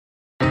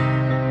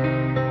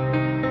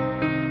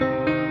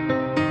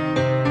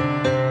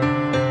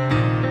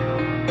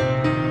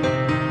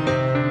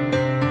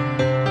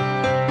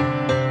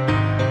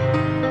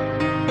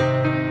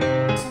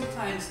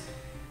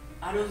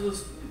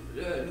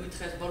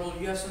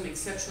bottle, you have some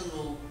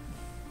exceptional,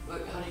 how do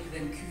you call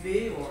them,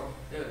 cuvées or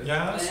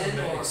yeah, some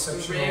or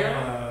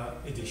exceptional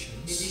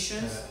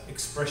editions,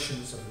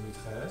 expressions of Louis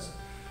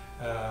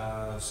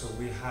XIII. So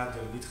we had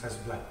Louis XIII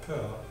Black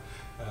Pearl,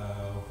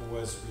 who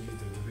was really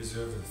the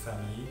reserve of the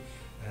family,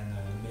 and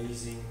an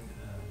amazing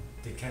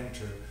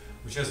decanter,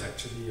 which is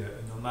actually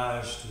an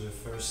homage to the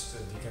first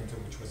decanter,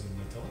 which was in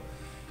metal,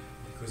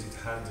 because it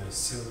had a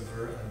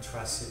silver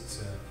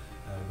anthracite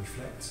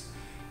reflect.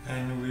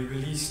 And we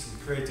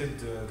created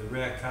the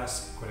rare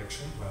cask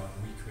collection. Well,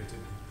 we created,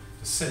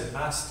 the cell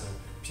master,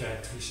 Pierre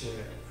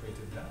Trichet,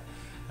 created that.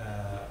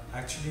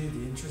 Actually,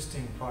 the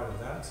interesting part of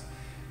that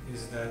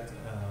is that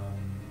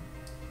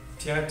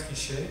Pierre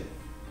Trichet,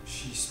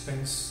 she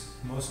spends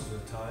most of the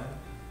time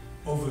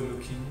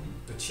overlooking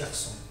the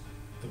tierçons,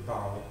 the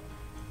barrel,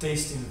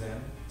 tasting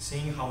them,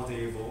 seeing how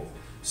they evolve.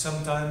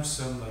 Sometimes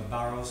some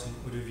barrels in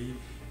eau-de-vie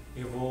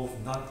evolve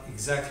not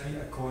exactly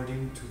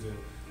according to the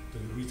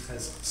Louis XIII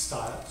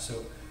style, so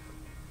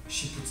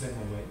she puts them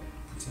away,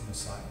 puts them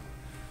aside.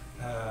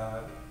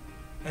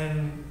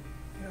 And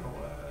you know,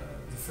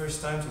 the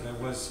first time, so that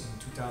was in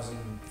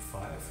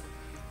 2005,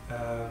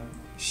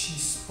 she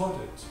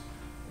spotted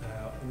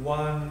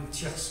one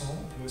tierçon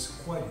was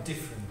quite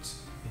different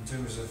in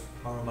terms of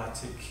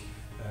aromatic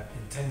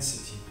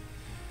intensity.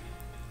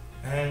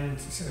 And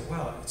she said,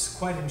 well, it's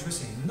quite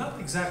interesting. Not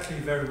exactly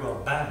very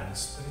well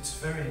balanced, but it's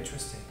very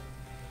interesting.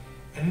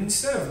 And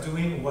instead of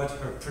doing what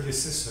her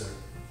predecessor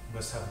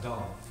must have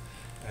done,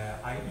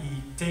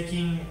 i.e.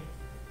 taking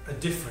a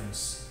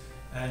difference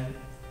and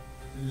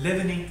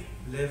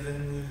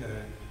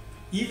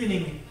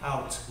evening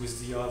out with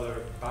the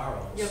other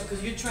barrels. Yeah,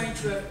 because you're trying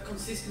to have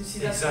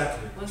consistency.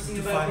 Exactly. That's one thing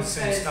to about find the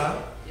same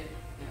style. Yeah.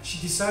 She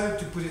decided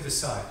to put it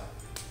aside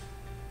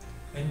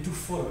and to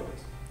follow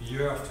it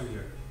year after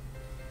year.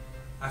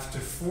 After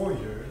 4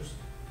 years,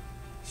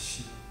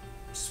 she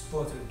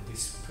spotted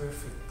this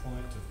perfect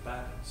point of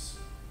balance,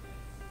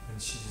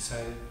 and she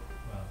decided,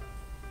 well,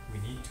 we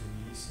need to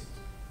release it,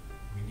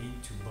 we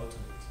need to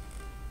bottle it,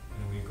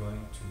 and we're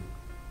going to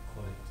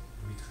call it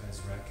Louis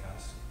XIII Rare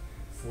Cask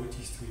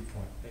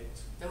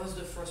 43.6. That was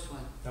the first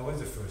one. That was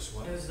the first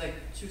one. It was like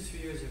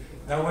 2-3 years ago.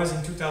 That was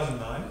in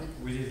 2009.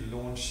 We did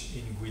launch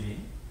in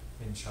Guilin,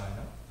 in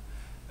China.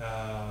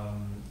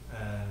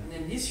 And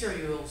then this year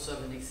you also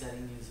have an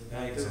exciting news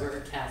about the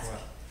Rare Cask.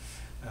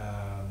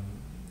 Well,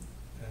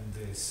 and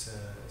this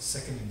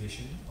second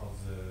edition of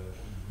the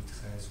Louis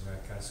XIII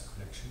Rare Cask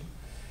collection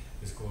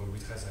is called Louis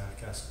XIII Rare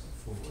Cask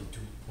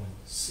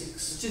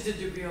 42.6. Which is the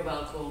degree of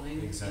alcohol in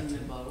the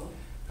bottle.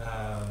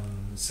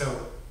 So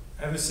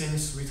ever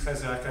since Louis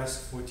XIII Rare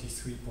Cask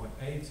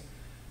 43.8,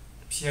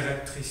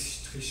 Pierrette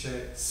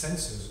Trichet's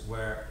senses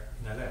were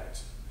in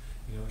alert.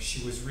 You know,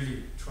 she was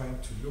really trying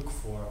to look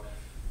for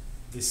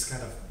this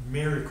kind of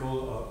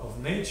miracle of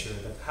nature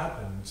that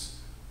happened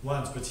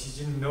once, but she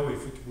didn't know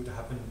if it would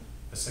happen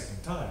a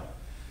second time,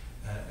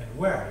 and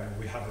where. You know,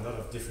 we have a lot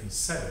of different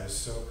cellars,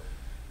 so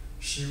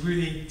she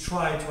really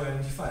tried to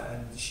identify,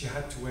 and she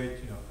had to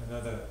wait, you know,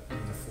 another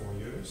 4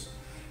 years,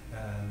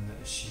 and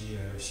she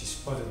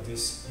spotted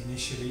this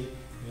initially,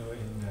 you know,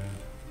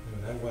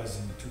 that was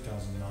in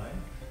 2009,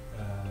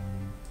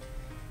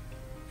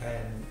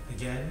 and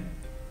again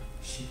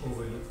she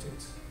overlooked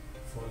it,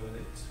 followed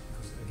it,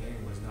 because again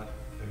it was not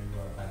very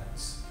well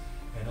balanced,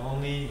 and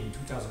only in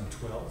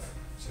 2012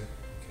 said,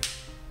 okay,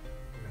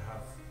 we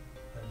have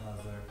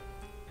another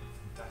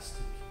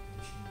fantastic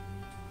edition we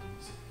need to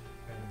release,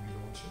 and we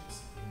launch it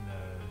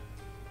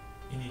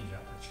in India,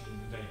 actually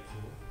in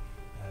Udaipur,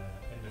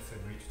 end of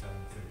February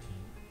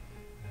 2013,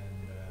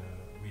 and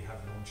we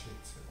have launched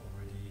it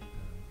already in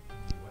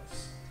the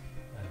US,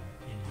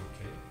 in UK,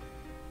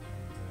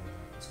 and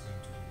it's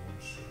going to be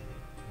launched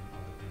in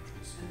other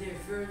countries. And there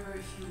are very,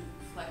 very few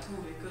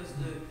flacons because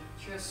the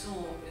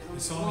tierçon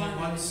is only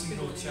one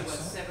single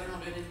tierçon.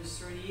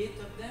 738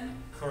 of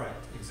them?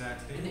 Correct,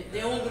 exactly. And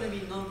they're all going to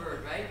be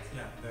numbered, right?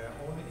 Yeah, they're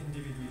all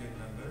individually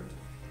numbered.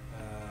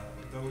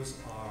 Those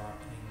are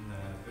in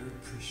very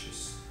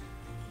precious,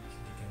 unique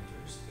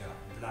decanters. They are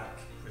black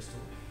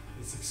crystal.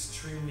 It's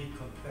extremely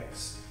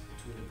complex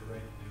to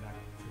elaborate black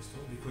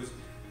crystal because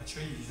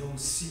actually you don't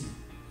see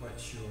what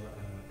you're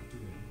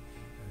doing.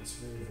 It's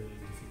very, very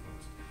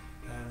difficult.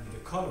 And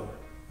the color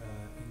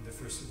in the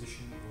first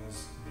edition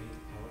was made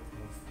out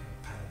of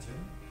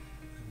palladium,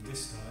 and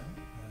this time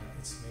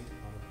it's made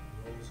out of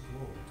rose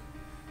gold.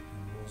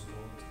 And rose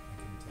gold, I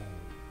can tell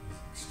you, is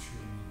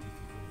extremely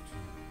difficult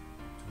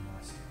to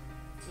master.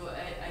 So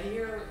I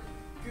hear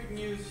good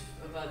news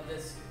about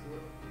this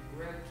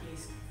Rare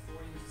Cask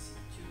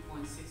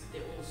 42.6. They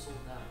all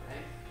sold out,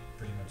 right?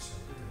 Pretty much so.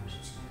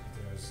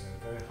 There's a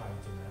very high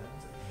demand.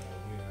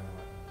 We are on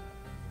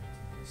the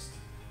waiting list,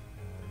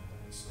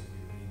 so we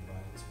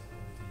invite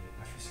all the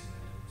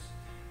aficionados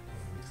of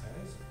Louis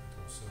XIII,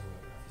 but also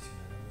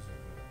aficionados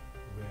of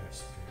rare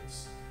spirits.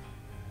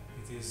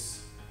 It is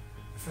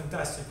a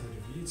fantastic eau de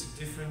vie. It's a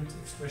different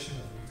expression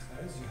of Louis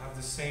XIII. You have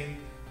the same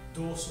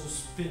dorsal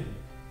spin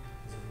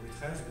as of Louis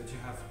XIII, but you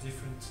have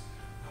different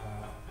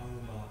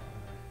aroma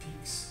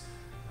peaks,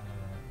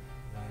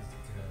 like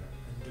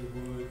cherry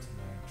wood,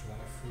 like dry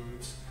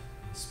fruits,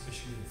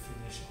 especially the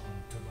finish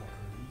on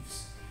tobacco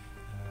leaves.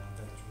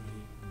 That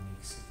really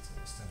makes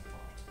it stand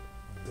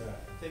apart.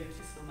 Thank you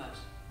so much.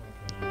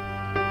 Okay.